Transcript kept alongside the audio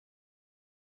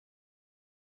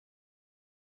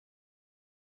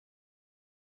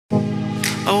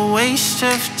a waste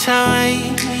of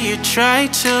time. You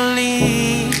tried to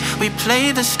leave. We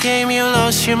played this game, you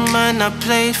lost your mind, I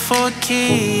played for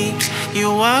keeps. You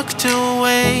walked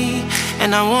away,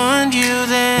 and I warned you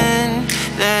then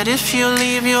that if you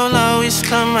leave, you'll always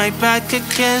come right back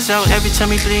again. So every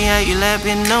time you bleed out, you let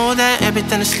me know that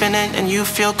everything is spinning and you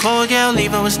feel cold. Yeah,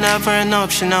 leaving was never an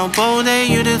option. How bold are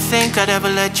you to think I'd ever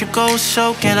let you go?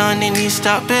 So get on your knees,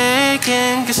 stop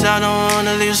begging, cause I don't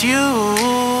wanna lose you.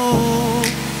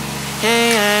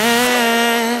 Yeah,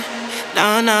 yeah.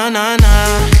 No, no, no, no.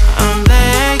 I'm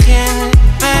begging,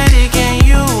 begging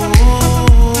you.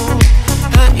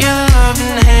 Put your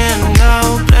loving hand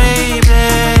out,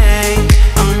 baby.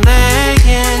 I'm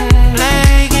begging,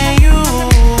 begging you.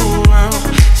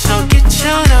 So get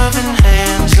your loving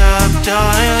hands up,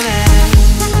 darling.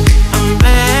 I'm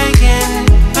begging,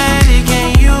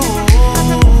 begging you.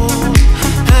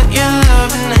 Put your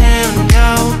loving hand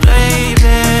out,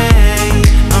 baby.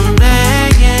 I'm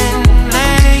begging,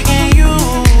 begging you.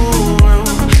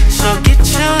 So get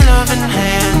your loving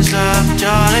hands up,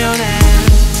 darling.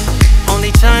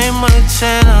 Only time will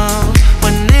tell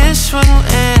when this will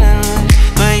end,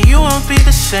 but you won't be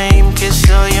the same, cause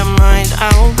all your mind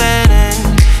out betting.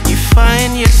 You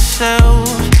find yourself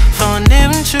falling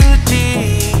in too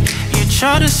deep. You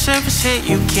try to surface it,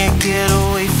 you can't get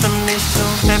away from this. So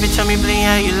every time you bleed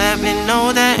out, you let me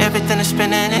know that everything is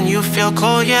spinning and you feel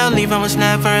cold. Yeah, leaving was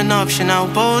never an option. How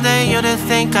bold are you to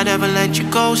think I'd ever let you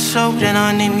go? So then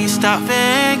I need you stop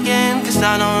begging, cause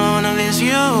I don't wanna lose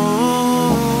you.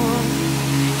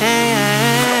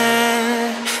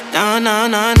 Yeah, no, no,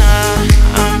 no, no.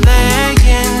 I'm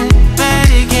begging,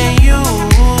 begging you.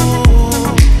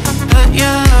 Put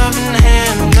your loving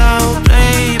hand out,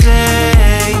 baby.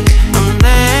 I'm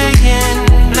begging,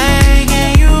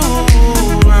 begging you.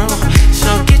 So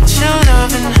get your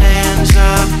loving hands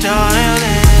up,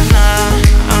 darling.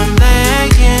 I'm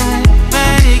begging,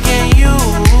 begging you.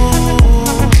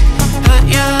 Put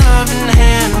your loving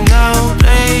hand out,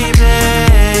 baby.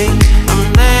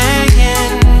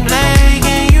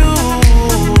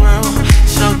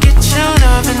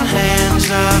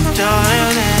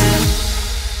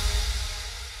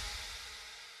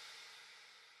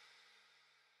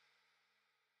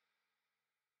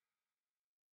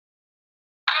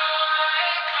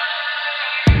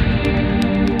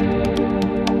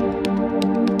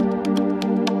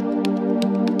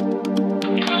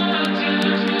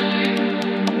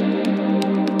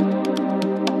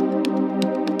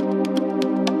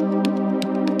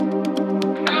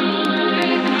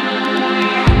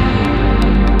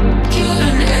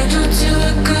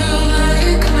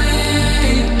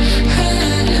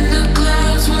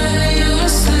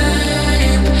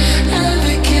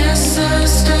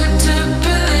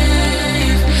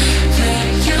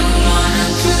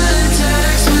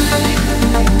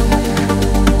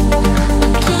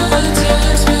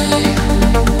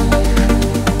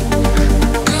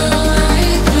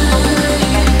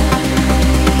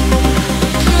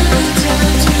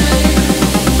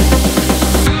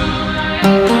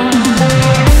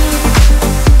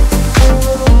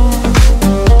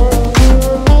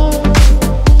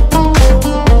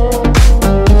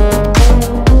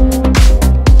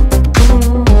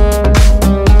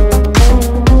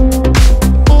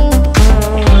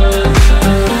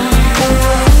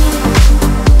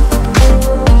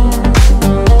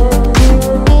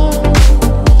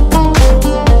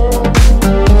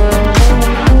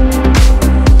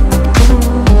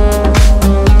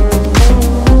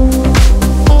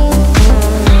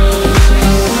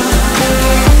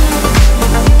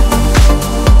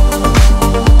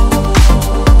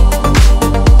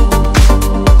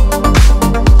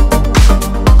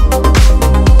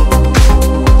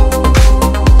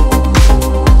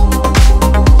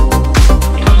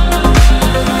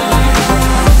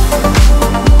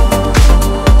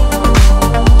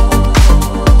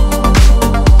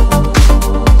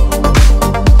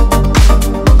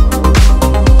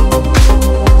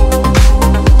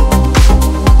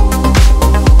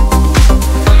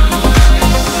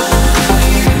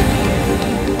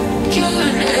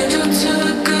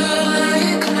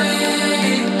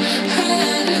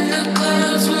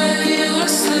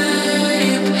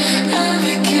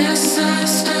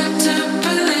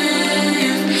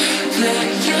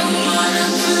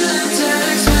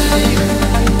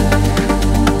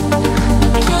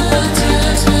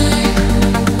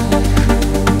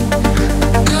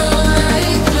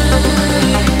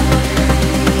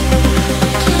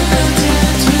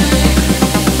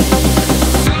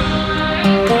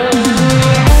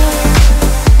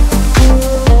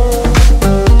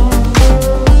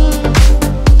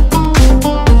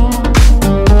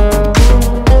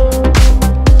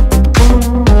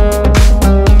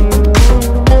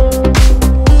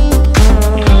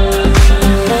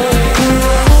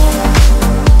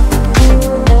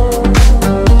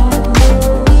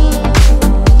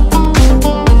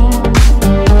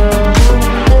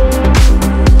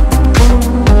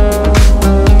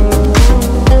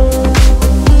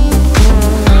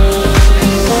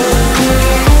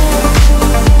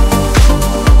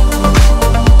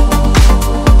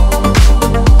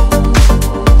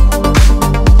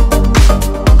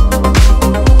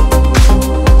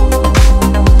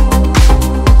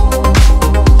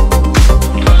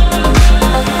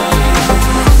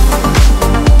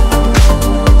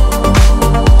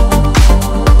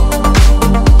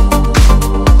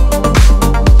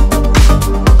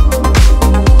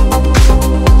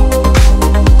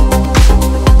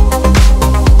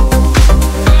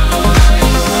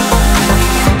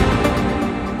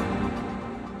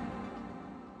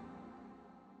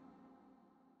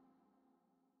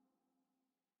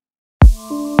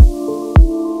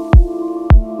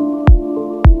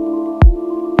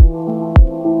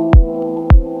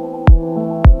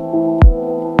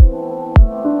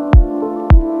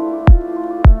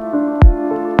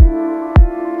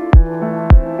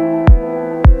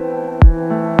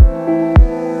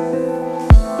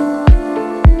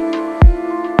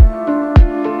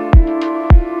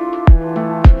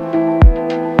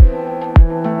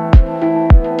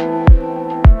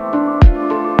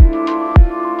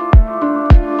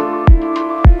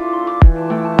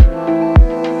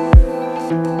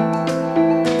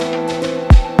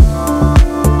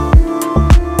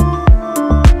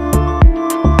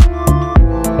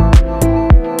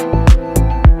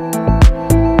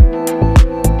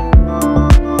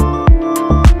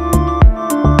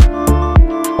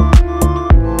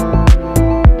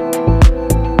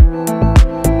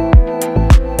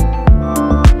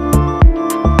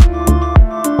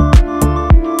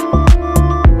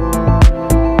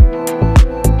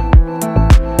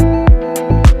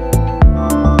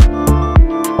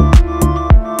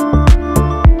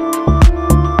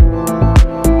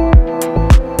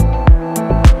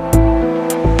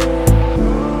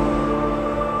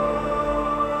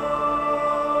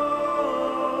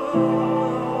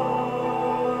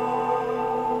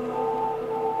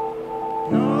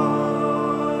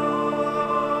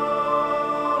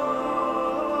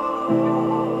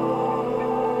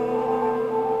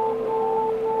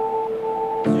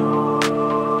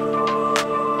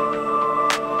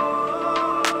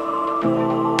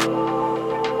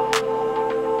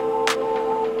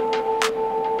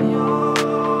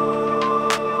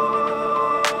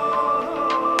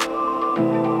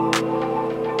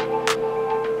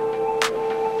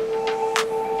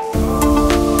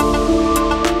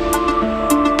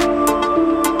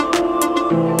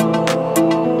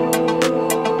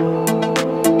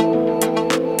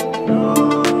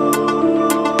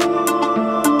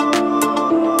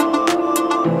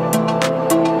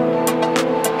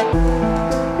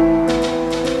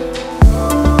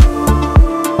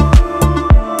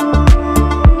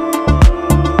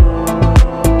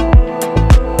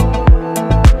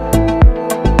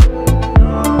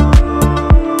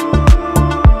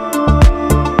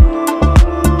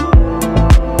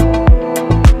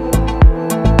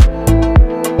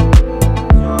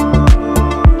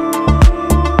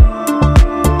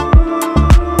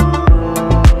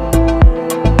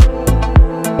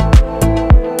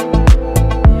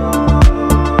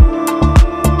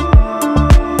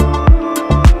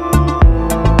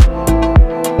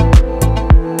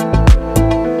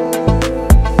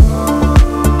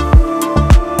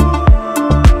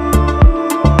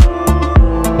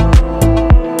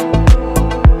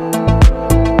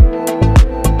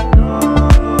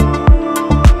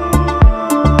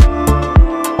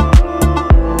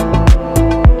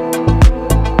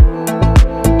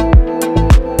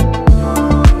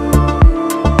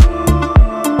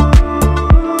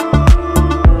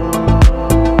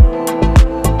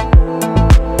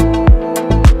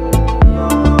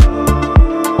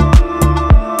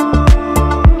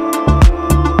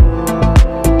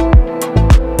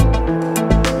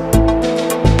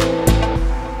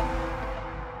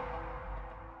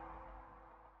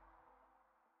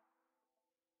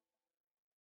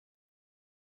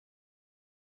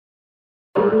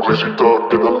 Crazy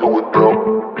thug, and I know it now.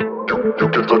 You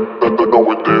get that, I know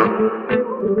it there.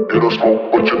 You don't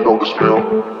smoke, but you know the smell.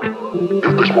 If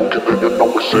they smoke it, then you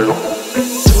know it's sale.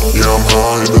 Yeah, I'm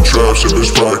high in the trap, sipping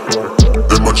Sprite.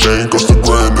 And my chain cost $1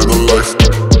 grand and a life.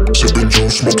 Sipping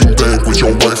juice, smoking dank with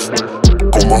your wife.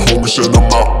 Call my homies and I'm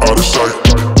out of sight.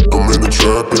 I'm in the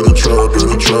trap, in the trap,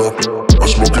 in the trap. I'm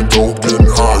smoking dope, getting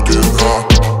high, getting high.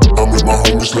 I'm with my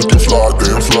homies looking fly,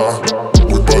 damn fly.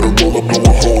 We bout to roll up, blow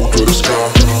a hole to the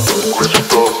sky. Crazy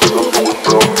thug, and I know it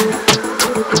now.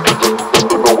 You get that,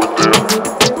 I know it there.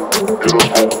 You don't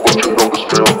smoke, but you know the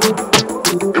smell.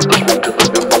 If they smoke it, then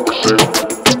you know it's sale.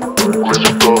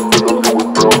 Crazy thug, and I know it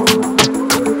now.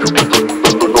 You get that,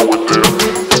 I know it there.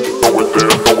 Know it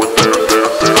there, know it there,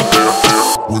 there.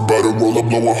 We bout to roll up,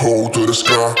 blow a hole to the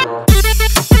sky.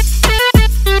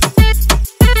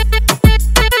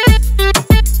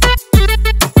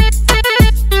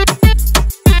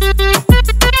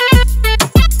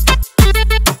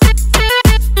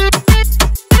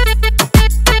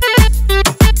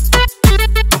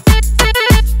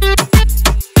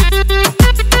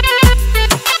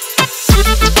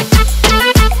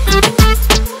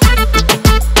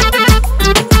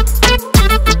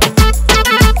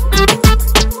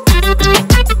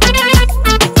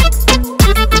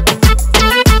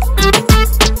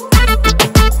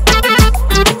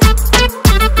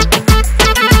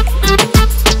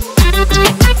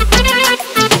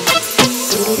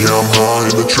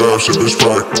 Sipping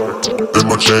Sprite, and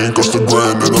my chain cost $1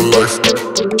 grand and a life.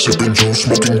 Sipping juice,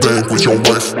 smoking dank with your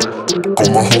wife. Call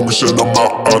my homies and I'm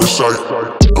out of sight.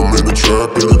 I'm in the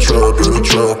trap, in the trap, in the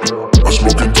trap. I'm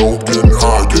smoking dope, getting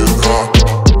high, getting high.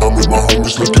 I'm with my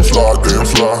homies looking fly, damn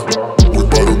fly. We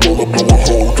bout to roll up, blow a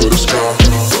hole to the sky.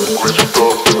 Crazy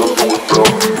thug, and I know it now.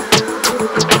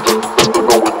 You get that, I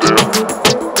know it there.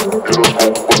 You don't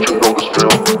smoke, but you know the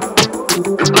smell.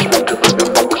 If they smoke it, then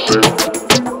you know it's sale.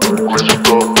 Crazy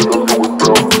thug, and I know it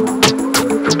now.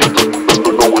 You get that, I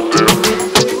know it there.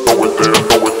 Know it there,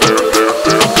 know it there.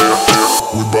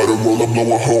 We bout to roll up, blow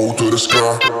a hole to the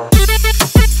sky.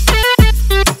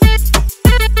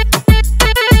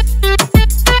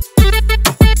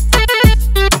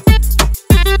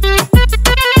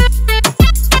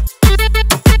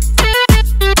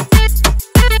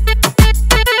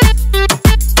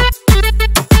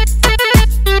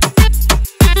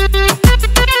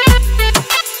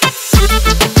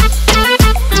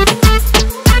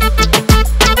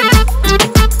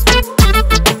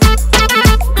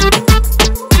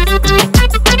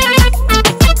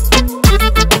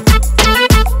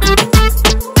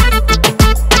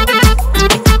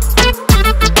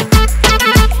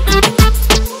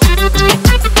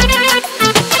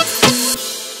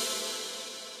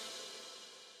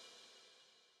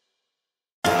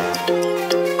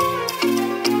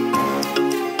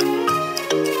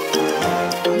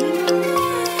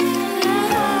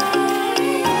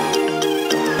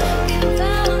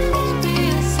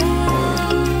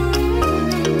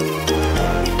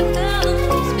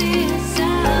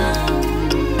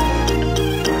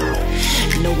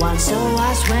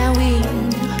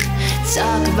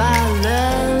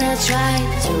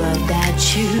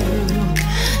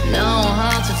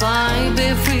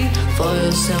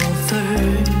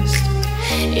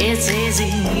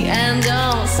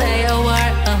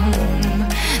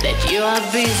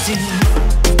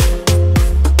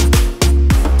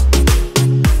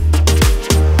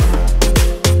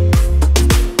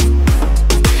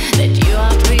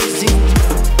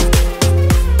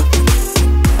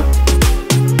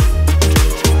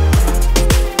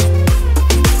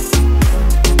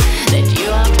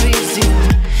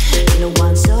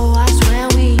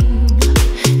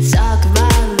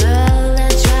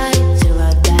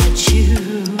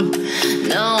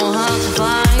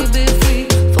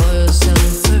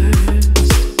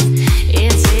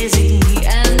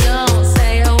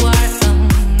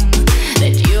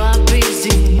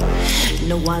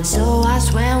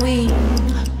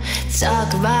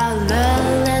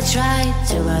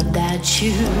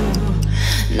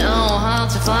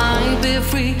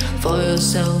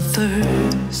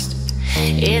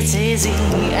 It's easy,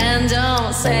 and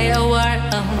don't say a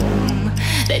word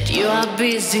that you are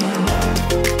busy.